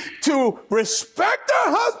wife to respect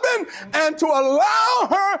her husband and to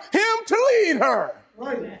allow him to lead her.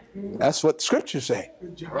 Right. That's what Scripture say.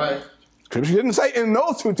 All right. Scripture didn't say in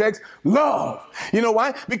those two texts, love. You know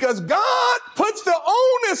why? Because God puts the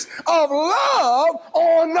onus of love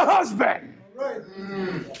on the husband, Right.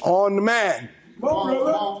 on the man. Come on,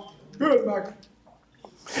 brother. Good, Michael.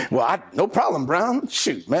 Well, no problem, Brown.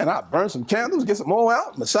 Shoot, man, I'll burn some candles, get some oil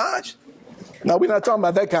out, massage. No, we're not talking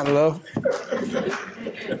about that kind of love.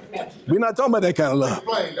 We're not talking about that kind of love.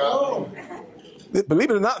 Plain, dog. Believe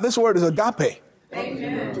it or not, this word is agape.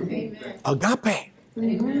 Amen. Agape.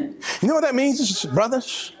 You know what that means,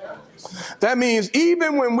 brothers? That means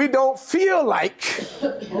even when we don't feel like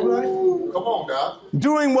All right. Come on, dog.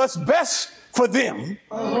 doing what's best for them,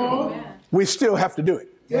 we still have to do it.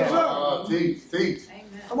 Yes, sir. Teach.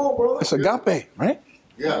 Come on, brother. It's agape, right?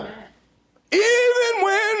 Yeah. Even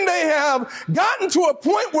when they have gotten to a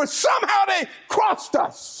point where somehow they crossed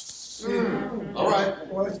us. All right.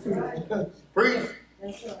 Oh, that's good. Preach.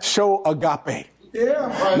 Show agape.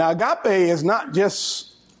 Yeah. Now, agape is not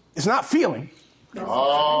just, it's not feeling.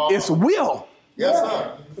 Oh. It's will. Yes,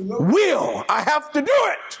 sir. Will. I have to do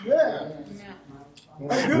it. Yeah.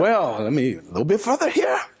 That's good. Well, let me a little bit further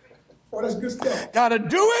here. Oh, that's good stuff. Got to do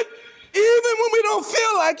it even when we don't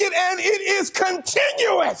feel like it, and it is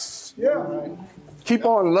continuous. Yeah. Keep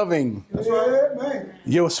on loving Yeah, man.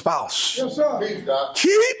 your spouse. Yes, sir. Teach, dog.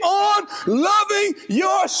 Keep on loving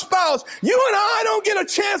your spouse. You and I don't get a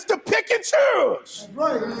chance to pick and choose.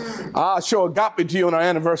 Right. I'll show agape to you on our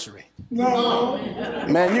anniversary. No.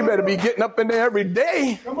 Man, you better be getting up in there every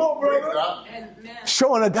day Come on, Preach, brother. dog.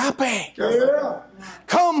 showing agape. Yeah.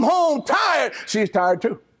 Come home tired. She's tired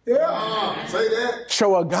too. Yeah. Say that.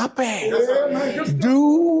 Show agape. Yeah, man. Good stuff. Do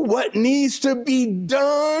what needs to be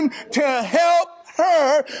done to help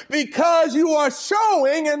her because you are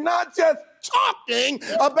showing and not just talking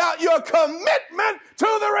about your commitment to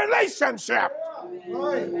the relationship.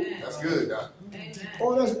 Right. That's good, dog.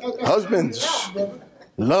 Oh, that's Husbands, Yeah, brother.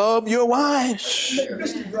 love your wives.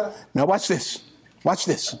 This is right. Now watch this. Watch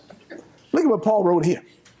this. Look at what Paul wrote here.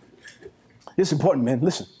 It's important, man.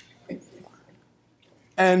 Listen.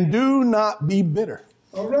 And do not be bitter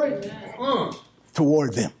All right.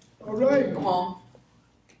 toward them. All right. Come on.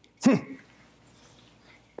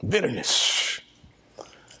 Bitterness.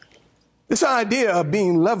 This idea of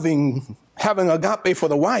being loving, having agape for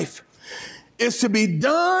the wife, is to be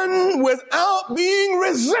done without being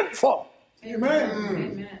resentful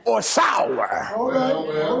Amen. or sour. All right.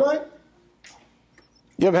 All right.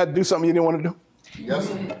 You ever had to do something you didn't want to do? Yes,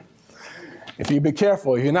 sir. If you be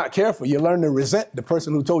careful, if you're not careful, you learn to resent the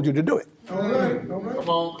person who told you to do it. All right. All right. Come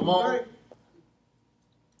on. Come All on. right.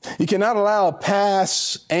 You cannot allow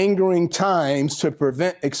past angering times to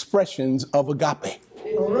prevent expressions of agape.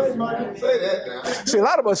 All All right, Michael. Say that now. See, a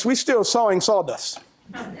lot of us, we still sawing sawdust.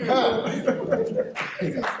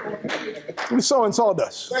 We're sawing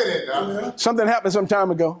sawdust. Say that now. Something happened some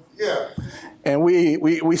time ago, Yeah. and we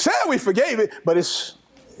said we forgave it, but it's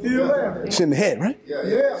in the head, right?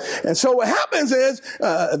 Yeah. And so what happens is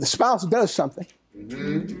the spouse does something,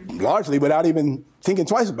 largely without even thinking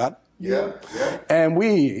twice about it. Yeah. And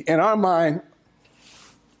we, in our mind,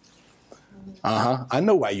 I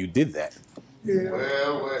know why you did that.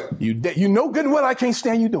 Well. You know good and well I can't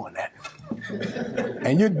stand you doing that.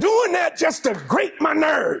 And you're doing that just to grate my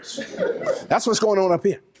nerves. That's what's going on up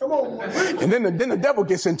here. Come on. And then the devil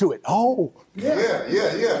gets into it. Oh,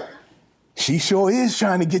 Yeah. she sure is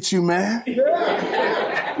trying to get you, man.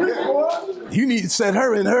 You need to set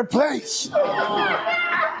her in her place.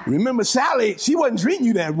 Remember Sally, she wasn't treating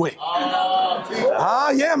you that way.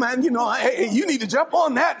 Yeah, man, hey, you need to jump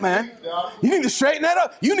on that, man. You need to straighten that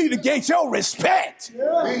up. You need to gauge your respect.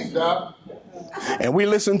 Please, Doc. And we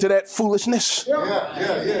listen to that foolishness.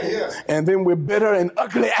 Yeah. And then we're bitter and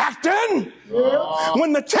ugly acting.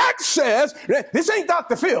 When the text says, this ain't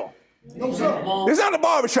Dr. Phil. No, sir. It's not a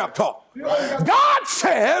barbershop talk. God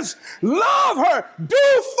says, love her,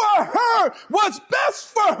 do for her what's best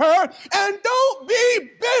for her, and don't be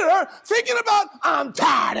bitter thinking about, I'm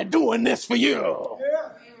tired of doing this for you.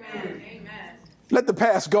 Amen. Let the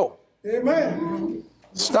past go. Amen.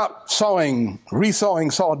 Stop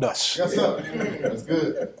resawing sawdust. Yes, sir. That's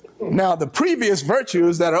good. Now, the previous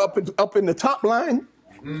virtues that are up in the top line,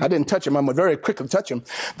 I didn't touch them. I'm going to very quickly touch them.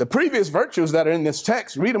 The previous virtues that are in this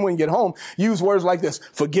text, read them when you get home, use words like this: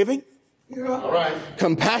 forgiving, All right.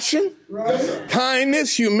 compassion,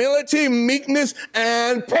 kindness, humility, meekness,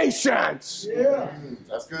 and patience.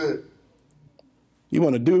 That's good. You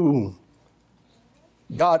want to do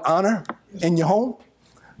God honor in your home?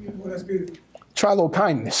 Well, that's good. Try a little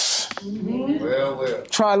kindness. Well.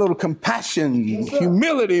 Try a little compassion,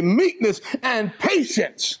 humility, meekness, and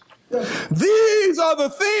patience. These are the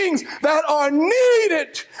things that are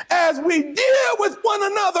needed as we deal with one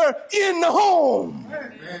another in the home.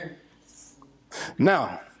 Amen.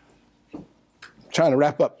 Now, trying to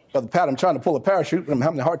wrap up, Brother Pat, I'm trying to pull a parachute, but I'm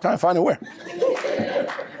having a hard time finding where.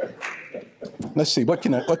 Let's see, what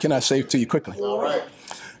can I say to you quickly? All right.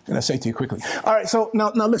 Can I say to you quickly? All right, so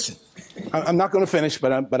now listen. I'm not going to finish,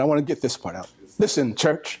 but I want to get this part out. Listen,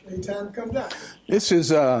 church. Anytime to come down. This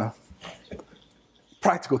is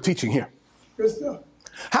practical teaching here. Good stuff.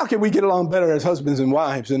 How can we get along better as husbands and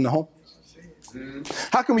wives in the home?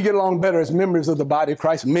 How can we get along better as members of the body of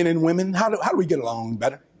Christ, men and women? How do we get along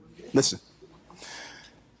better? Listen,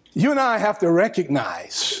 you and I have to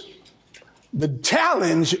recognize the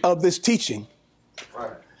challenge of this teaching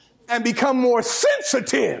and become more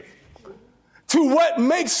sensitive to what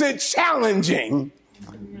makes it challenging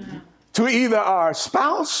to either our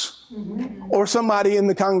spouse or somebody in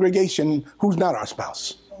the congregation who's not our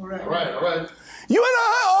spouse. All right. You and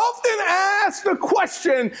I often ask the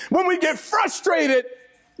question when we get frustrated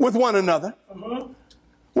with one another.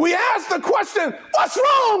 We ask the question, what's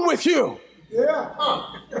wrong with you?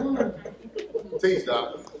 Teach,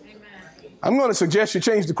 Doc. I'm going to suggest you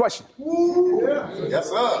change the question. Yes,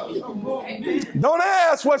 sir. Don't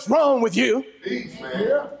ask what's wrong with you. Teach,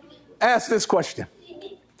 man. Ask this question.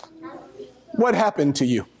 What happened to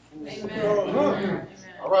you?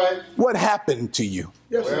 All right. What happened to you?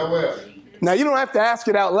 Well. Now, you don't have to ask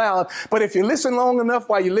it out loud, but if you listen long enough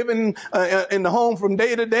while you're living in the home from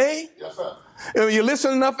day to day, Yes, sir. if you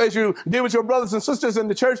listen enough as you deal with your brothers and sisters in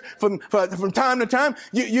the church from time to time,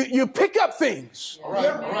 you pick up things. All right.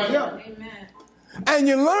 Amen. And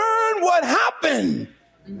you learn what happened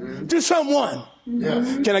to someone.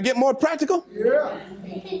 Yes. Can I get more practical?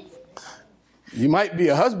 You might be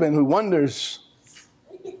a husband who wonders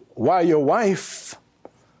why your wife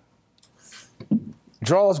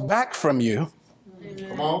draws back from you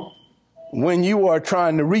Come on. when you are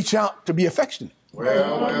trying to reach out to be affectionate.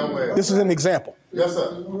 Well. This is an example. Yes,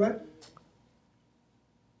 sir. All right.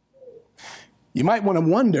 You might want to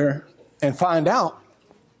wonder and find out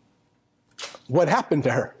what happened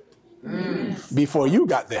to her before you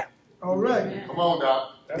got there. All right. Come on,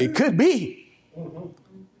 Doc. It could be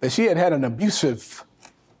that she had an abusive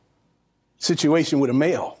situation with a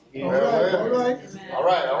male. All right.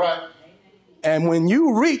 All right. And when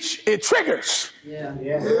you reach, it triggers. Yeah.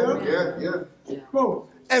 Come on.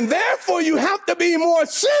 And therefore, you have to be more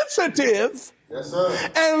sensitive Yes,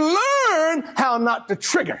 sir. and learn how not to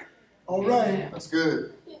trigger All right. That's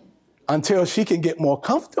good. until she can get more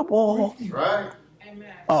comfortable. Right?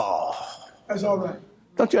 Amen. Oh, That's all right.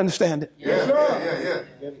 don't you understand it? Yeah.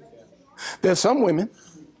 There's some women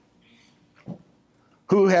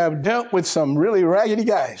who have dealt with some really raggedy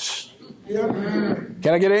guys. Yeah.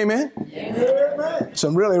 Can I get amen? Amen.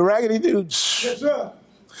 Some really raggedy dudes. Yes, sir.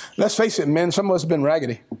 Let's face it, men, some of us have been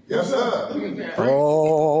raggedy. Yes, sir.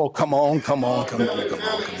 Oh, come on. Some of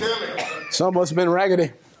us have been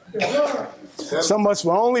raggedy. Yes, sir. Some of us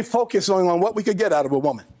were only focusing on what we could get out of a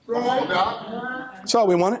woman. Right. That's all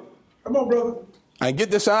we wanted. Come on, brother. I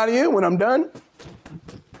get this out of you when I'm done.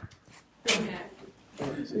 Yeah.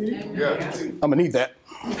 I'm going to need that.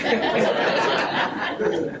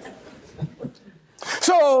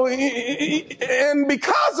 So, and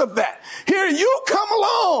because of that, here you come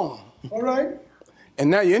along. All right. And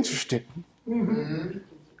now you're interested. Mm-hmm.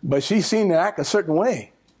 But she seemed to act a certain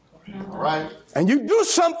way. All right. And you do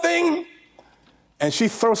something, and she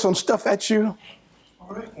throws some stuff at you.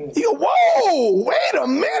 All right. You go, whoa, wait a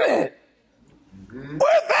minute.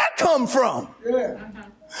 Where'd that come from? Yeah.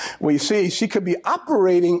 Well, you see, she could be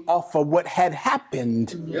operating off of what had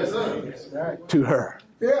happened Yes, sir. to her.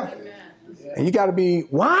 Yeah. And you got to be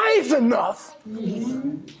wise enough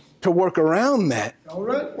to work around that. All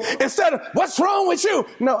right. Instead of, what's wrong with you?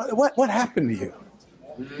 No, what happened to you?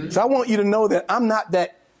 So I want you to know that I'm not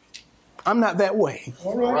that way.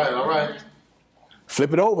 All All right. right. All right.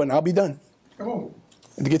 Flip it over and I'll be done. Come on.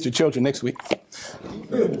 To get your children next week.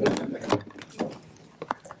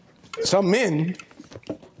 Some men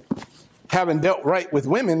haven't dealt right with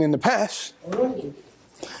women in the past, All right.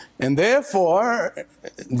 and therefore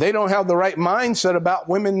they don't have the right mindset about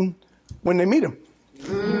women when they meet them.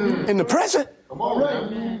 In the present, Come on,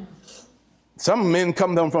 man. some men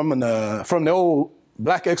come down from the old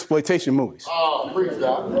black exploitation movies. Oh, preach,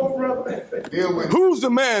 Doc. Come on, brother. Deal with it. Who's the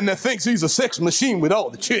man that thinks he's a sex machine with all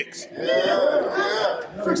the chicks?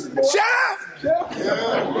 Fix the boy. Shaft!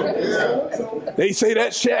 Yeah. They say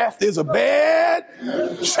that Shaft is a bad.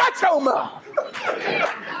 Shut your mouth.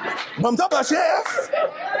 But I'm talking about Shaft.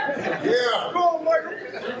 Yeah. Come on, Michael.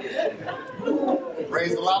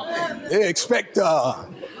 Raise a lot of people. They expect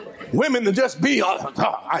women to just be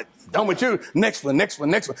done with you. Next one.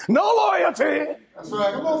 No loyalty. That's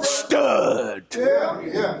right. Come on, Stud. Yeah.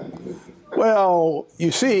 Yeah. Well,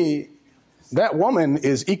 you see, that woman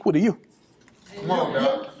is equal to you. Come on,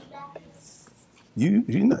 Doc.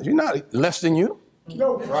 You're not less than you.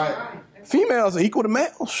 No. Right. Females are equal to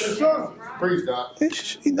males. Yes, sir. Preach, Doc.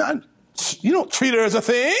 You don't treat her as a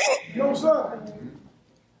thing. No, sir.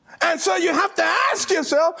 And so you have to ask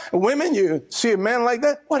yourself, women, you see a man like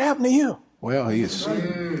that, what happened to you? Well,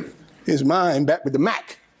 his mind back with the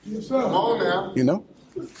Mac, Yes, sir. Come on now. you know.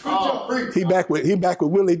 Oh, preach. He back with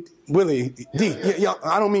Willie D. Yeah,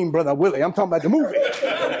 I don't mean Brother Willie. I'm talking about the movie.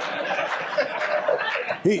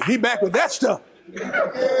 He back with that stuff.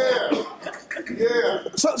 Yeah. Yeah.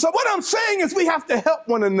 So what I'm saying is we have to help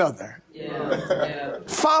one another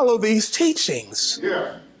follow these teachings.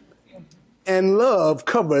 Yeah. And love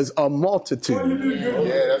covers a multitude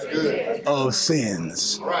Yeah, that's good. of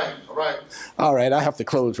sins. All right. All right. All right, I have to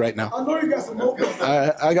close right now. I know you got some more.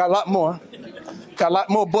 I got a lot more. Got a lot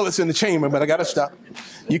more bullets in the chamber, but I got to stop.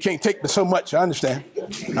 You can't take so much. I understand.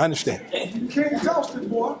 You can't exhaust it,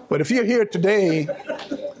 boy. But if you're here today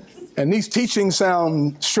and these teachings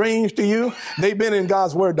sound strange to you, they've been in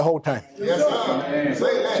God's word the whole time. Yes, sir.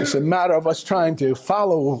 Say that. It's a matter of us trying to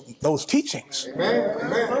follow those teachings. Amen.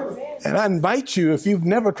 Amen. And I invite you, if you've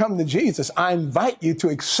never come to Jesus, I invite you to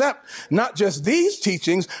accept not just these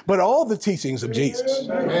teachings, but all the teachings of Jesus.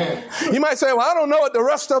 Amen. You might say, well, I don't know what the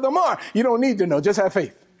rest of them are. You don't need to know. Just have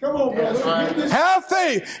faith. Come on, brother. That's right. Have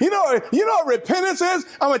faith. You know what repentance is?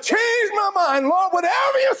 I'm going to change my mind. Lord,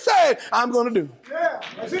 whatever you say, I'm going to do. Yeah,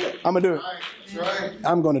 that's it. I'm going to do it. That's right.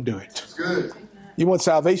 I'm going to do it. That's good. You want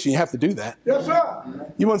salvation, you have to do that. Yes,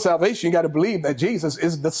 sir. You want salvation, you got to believe that Jesus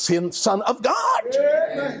is the Son of God.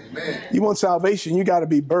 Amen. Amen. You want salvation, you got to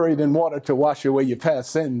be buried in water to wash away your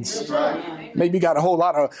past sins. That's right. Maybe you got a whole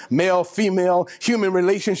lot of male, female, human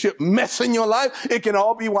relationship mess in your life. It can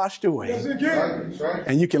all be washed Yes, away. it can. That's right.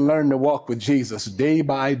 And you can learn to walk with Jesus day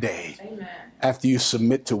by day after you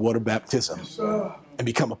submit to water baptism Sir. and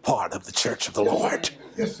become a part of the church of the Lord.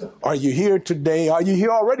 Yes, sir. Are you here today? Are you here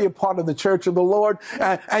already a part of the church of the Lord?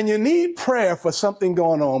 And you need prayer for something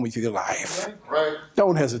going on with your life. Right.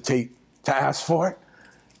 Don't hesitate to ask for it.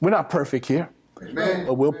 We're not perfect here, Amen.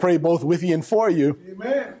 but we'll pray both with you and for you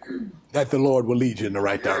Amen. that the Lord will lead you in the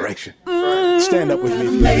right direction. Stand up with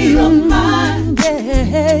me. Made up my mind,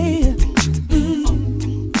 yeah.